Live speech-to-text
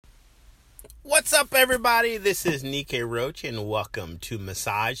What's up, everybody? This is Nikkei Roach, and welcome to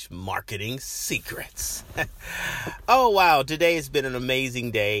Massage Marketing Secrets. Oh, wow. Today has been an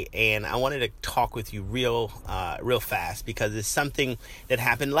amazing day, and I wanted to talk with you real fast because it's something that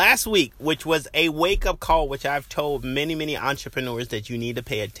happened last week, which was a wake-up call, which I've told many entrepreneurs that you need to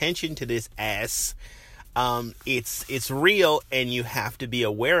pay attention to this as it's real, and you have to be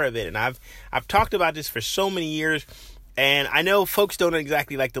aware of it. And I've talked about this for so many years. And I know folks don't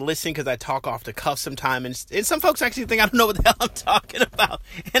exactly like to listen because I talk off the cuff sometimes. And some folks actually think I don't know what the hell I'm talking about.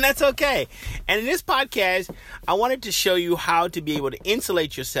 And that's okay. And in this podcast, I wanted to show you how to be able to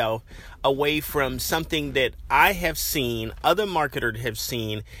insulate yourself away from something that I have seen, other marketers have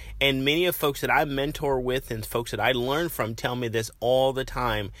seen, and many of folks that I mentor with and folks that I learn from tell me this all the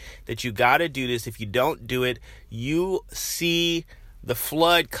time, that you got to do this. If you don't do it, you see the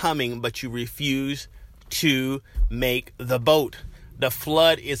flood coming, but you refuse to make the boat. The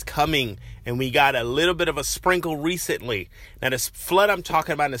flood is coming, and we got a little bit of a sprinkle recently. Now, the flood I'm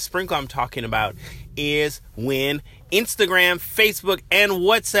talking about and the sprinkle I'm talking about is when Instagram, Facebook, and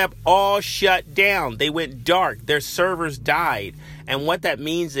WhatsApp all shut down. They went dark. Their servers died. And what that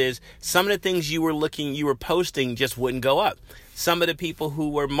means is some of the things you were posting just wouldn't go up. Some of the people who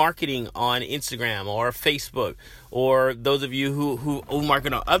were marketing on Instagram or Facebook, or those of you who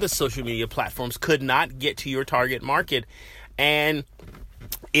market on other social media platforms, could not get to your target market. And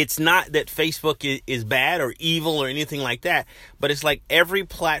it's not that Facebook is bad or evil or anything like that, but it's like every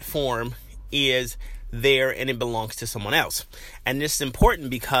platform is there and it belongs to someone else. And this is important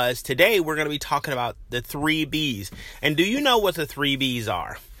because today we're going to be talking about the 3 B's. And do you know what the 3 B's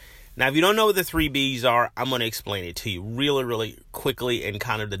are? Now, if you don't know what the 3 B's are, I'm going to explain it to you really quickly in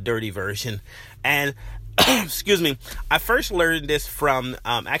kind of the dirty version. And excuse me, I first learned this from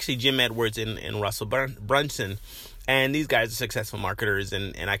actually Jim Edwards and Russell Brunson. And these guys are successful marketers,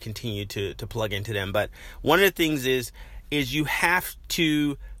 and I continue to plug into them. But one of the things is you have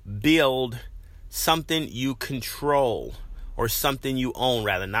to build something you control, or something you own,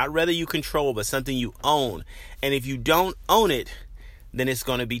 rather. Not rather you control, but something you own. And if you don't own it, then it's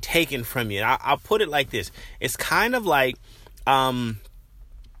going to be taken from you. I'll put it like this. It's kind of like owning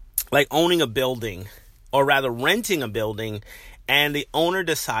a building, or rather renting a building, and the owner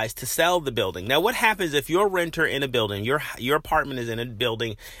decides to sell the building. Now, what happens if you're a renter in a building, your apartment is in a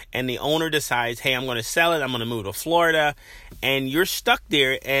building, and the owner decides, hey, I'm going to sell it, I'm going to move to Florida, and you're stuck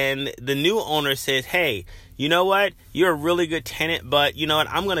there, and the new owner says, hey, you know what? You're a really good tenant, but you know what?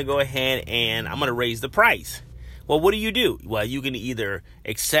 I'm going to go ahead and I'm going to raise the price. Well, what do? Well, you can either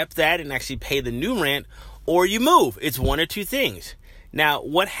accept that and actually pay the new rent, or you move. It's one or two things. Now,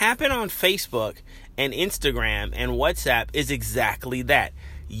 what happened on Facebook and Instagram and WhatsApp is exactly that.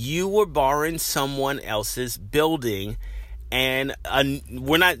 You were borrowing someone else's building, and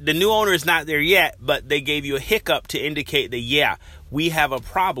the new owner is not there yet, but they gave you a hiccup to indicate that, yeah, we have a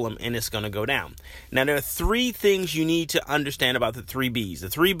problem and it's going to go down. Now, there are 3 things you need to understand about the 3 B's. The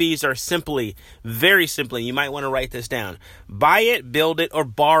 3 B's are very simply, you might want to write this down: buy it, build it, or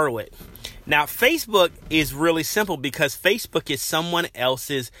borrow it. Now, Facebook is really simple because Facebook is someone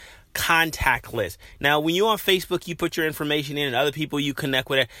else's contact list. Now, when you're on Facebook, you put your information in and other people you connect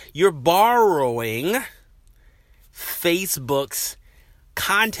with, you're borrowing Facebook's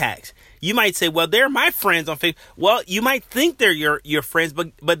contacts. You might say, well, they're my friends on Facebook. Well, you might think they're your friends,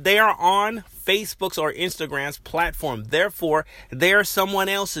 but they are on Facebook's or Instagram's platform. Therefore, they are someone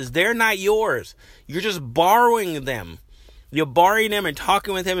else's. They're not yours. You're just borrowing them. You're borrowing them and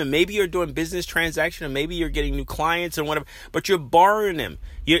talking with them, and maybe you're doing business transaction, and maybe you're getting new clients or whatever, but you're borrowing them.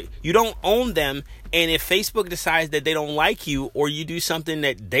 You don't own them, and if Facebook decides that they don't like you, or you do something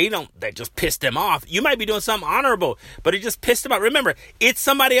that just pissed them off, you might be doing something honorable, but it just pissed them off. Remember, it's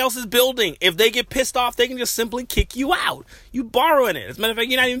somebody else's building. If they get pissed off, they can just simply kick you out. You borrowing it. As a matter of fact,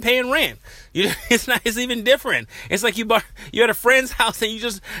 you're not even paying rent. It's even different. It's like you're at a friend's house and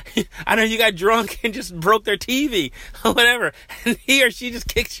you got drunk and just broke their TV or whatever, and he or she just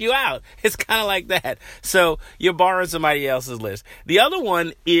kicks you out. It's kind of like that. So you're borrowing somebody else's list. The other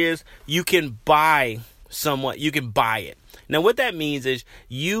one is you can buy it. Now, what that means is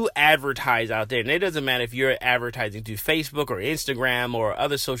you advertise out there, and it doesn't matter if you're advertising through Facebook or Instagram or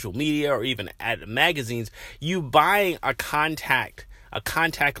other social media or even at magazines. You buying a contact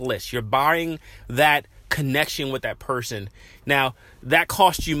list. You're buying that connection with that person. Now, that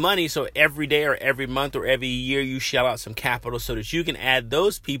costs you money, so every day or every month or every year you shell out some capital so that you can add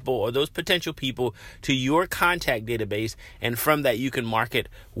those people or those potential people to your contact database, and from that you can market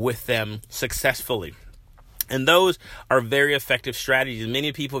with them successfully. And those are very effective strategies.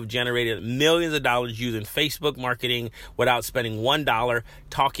 Many people have generated millions of dollars using Facebook marketing without spending $1,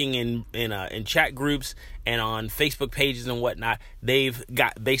 talking in chat groups and on Facebook pages and whatnot. They've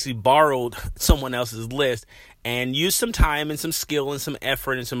got basically borrowed someone else's list and used some time and some skill and some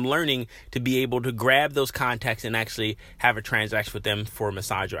effort and some learning to be able to grab those contacts and actually have a transaction with them for a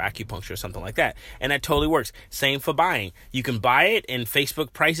massage or acupuncture or something like that. And that totally works. Same for buying. You can buy it in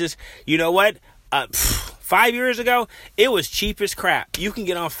Facebook prices. You know what? 5 years ago, it was cheap as crap. You can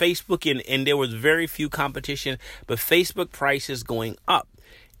get on Facebook and there was very few competition, but Facebook prices going up.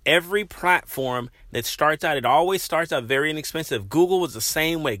 Every platform that starts out, it always starts out very inexpensive. Google was the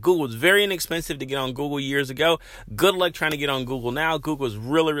same way. Google was very inexpensive to get on Google years ago. Good luck trying to get on Google now. Google is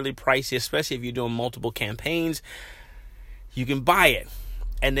really, really pricey, especially if you're doing multiple campaigns. You can buy it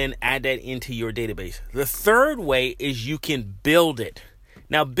and then add that into your database. The third way is you can build it.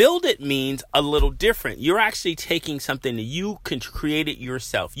 Now, build it means a little different. You're actually taking something that you can create it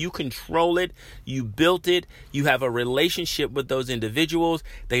yourself. You control it. You built it. You have a relationship with those individuals.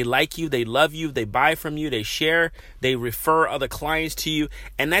 They like you. They love you. They buy from you. They share. They refer other clients to you.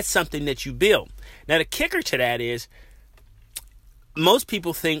 And that's something that you build. Now, the kicker to that is most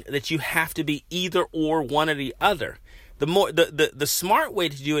people think that you have to be either or, one or the other. The smart way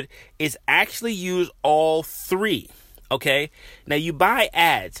to do it is actually use all three. Okay, now you buy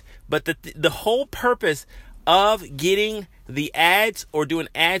ads, but the whole purpose of getting the ads or doing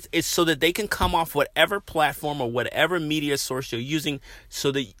ads is so that they can come off whatever platform or whatever media source you're using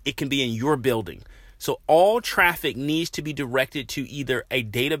so that it can be in your building. So all traffic needs to be directed to either a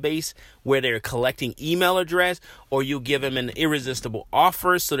database where they're collecting email address, or you give them an irresistible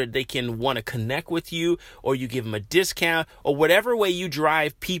offer so that they can want to connect with you, or you give them a discount, or whatever way you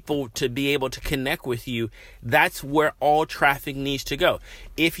drive people to be able to connect with you. That's where all traffic needs to go.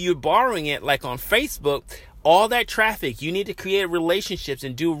 If you're borrowing it like on Facebook, all that traffic, you need to create relationships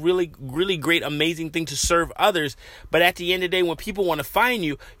and do really, really great, amazing things to serve others. But at the end of the day, when people want to find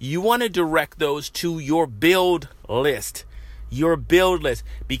you, you want to direct those to your build list. Your build list.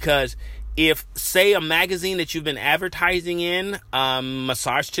 Because if, say, a magazine that you've been advertising in,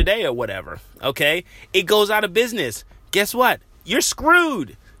 Massage Today or whatever, okay, it goes out of business. Guess what? You're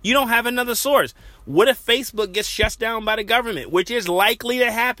screwed. You don't have another source. What if Facebook gets shut down by the government, which is likely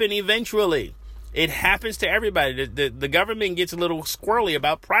to happen eventually? It happens to everybody. The government gets a little squirrely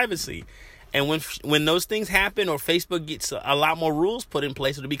about privacy. And when those things happen, or Facebook gets a lot more rules put in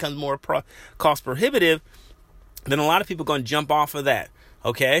place, it becomes more cost prohibitive, then a lot of people are going to jump off of that.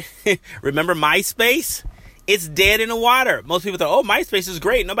 Okay? Remember MySpace? It's dead in the water. Most people thought, oh, MySpace is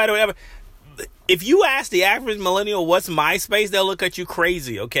great. Nobody would ever. If you ask the average millennial what's MySpace, they'll look at you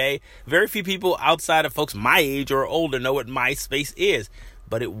crazy, okay? Very few people outside of folks my age or older know what MySpace is.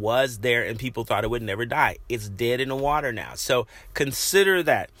 But it was there and people thought it would never die. It's dead in the water now. So consider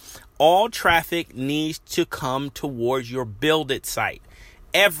that. All traffic needs to come towards your Build It site.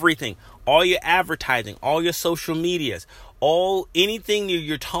 Everything. All your advertising, all your social medias, anything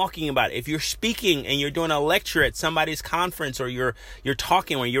you're talking about. If you're speaking and you're doing a lecture at somebody's conference, or you're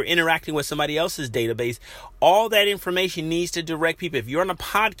talking or you're interacting with somebody else's database, all that information needs to direct people. If you're on a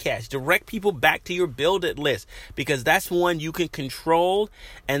podcast, direct people back to your Build It list, because that's one you can control,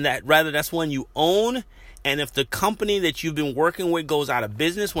 and that's one you own. And if the company that you've been working with goes out of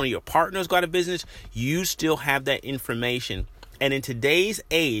business, one of your partners go out of business, you still have that information. And in today's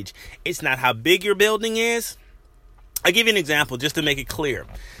age, it's not how big your building is. I'll give you an example just to make it clear.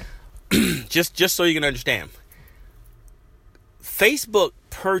 just so you can understand. Facebook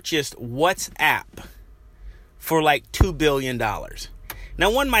purchased WhatsApp for like $2 billion.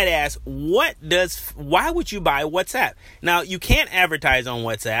 Now, one might ask, why would you buy WhatsApp? Now, you can't advertise on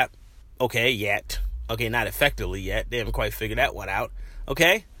WhatsApp, okay, yet. Okay, not effectively yet. They haven't quite figured that one out,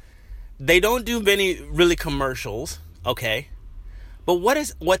 okay? They don't do many really commercials, okay? But what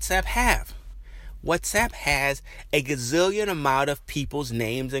does WhatsApp have? WhatsApp has a gazillion amount of people's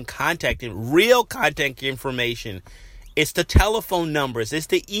names and real contact information. It's the telephone numbers. It's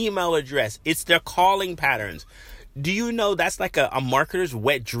the email address. It's their calling patterns. Do you know that's like a marketer's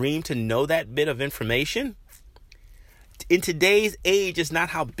wet dream to know that bit of information? In today's age, it's not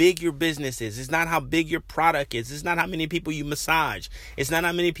how big your business is. It's not how big your product is. It's not how many people you massage. It's not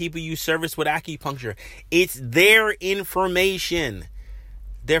how many people you service with acupuncture. It's their information.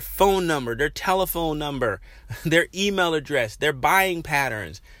 Their phone number, their telephone number, their email address, their buying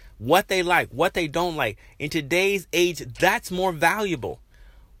patterns, what they like, what they don't like. In today's age, that's more valuable.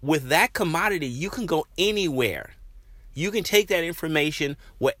 With that commodity, you can go anywhere. You can take that information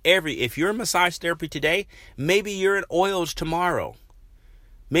wherever. If you're in massage therapy today, maybe you're in oils tomorrow.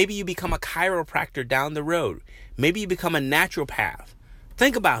 Maybe you become a chiropractor down the road. Maybe you become a naturopath.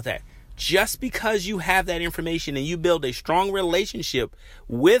 Think about that. Just because you have that information and you build a strong relationship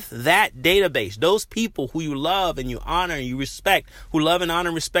with that database, those people who you love and you honor and you respect, who love and honor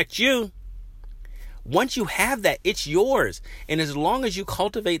and respect you, once you have that, it's yours. And as long as you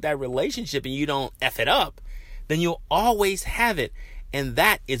cultivate that relationship and you don't F it up, then you'll always have it. And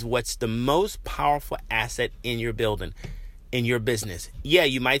that is what's the most powerful asset in your building, in your business. Yeah,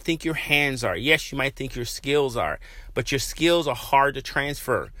 you might think your hands are. Yes, you might think your skills are. But your skills are hard to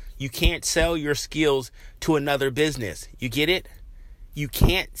transfer. You can't sell your skills to another business. You get it? You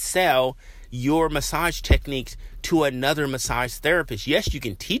can't sell your massage techniques to another massage therapist. Yes, you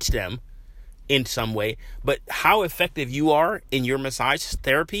can teach them in some way, but how effective you are in your massage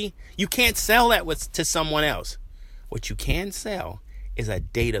therapy, you can't sell that to someone else. What you can sell is a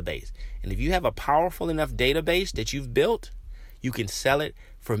database. And if you have a powerful enough database that you've built, you can sell it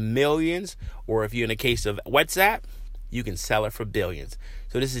for millions, or if you're in a case of WhatsApp, you can sell it for billions.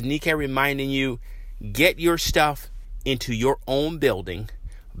 So this is Nikkei reminding you, get your stuff into your own building,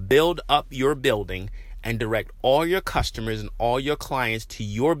 build up your building, and direct all your customers and all your clients to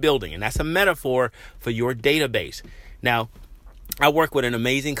your building. And that's a metaphor for your database. Now, I work with an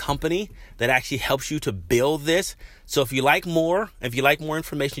amazing company that actually helps you to build this. So if you like more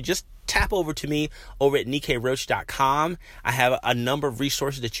information, just tap over to me over at NikkeiRoach.com. I have a number of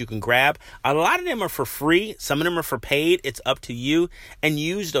resources that you can grab. A lot of them are for free. Some of them are for paid. It's up to you. And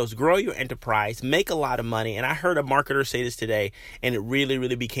use those. Grow your enterprise. Make a lot of money. And I heard a marketer say this today, and it really,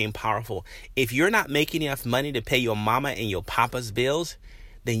 really became powerful. If you're not making enough money to pay your mama and your papa's bills,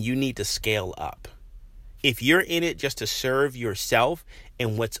 then you need to scale up. If you're in it just to serve yourself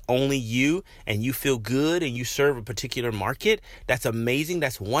and what's only you, and you feel good and you serve a particular market, that's amazing.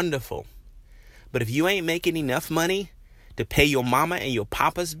 That's wonderful. But if you ain't making enough money to pay your mama and your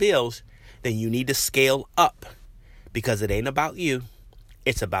papa's bills, then you need to scale up, because it ain't about you.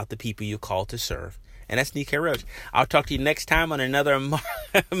 It's about the people you call to serve. And that's Nikkei Roach. I'll talk to you next time on another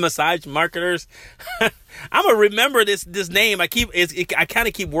Massage Marketers. I'm gonna remember this name. I kind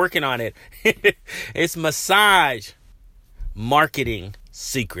of keep working on it. It's Massage Marketing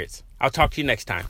Secrets. I'll talk to you next time.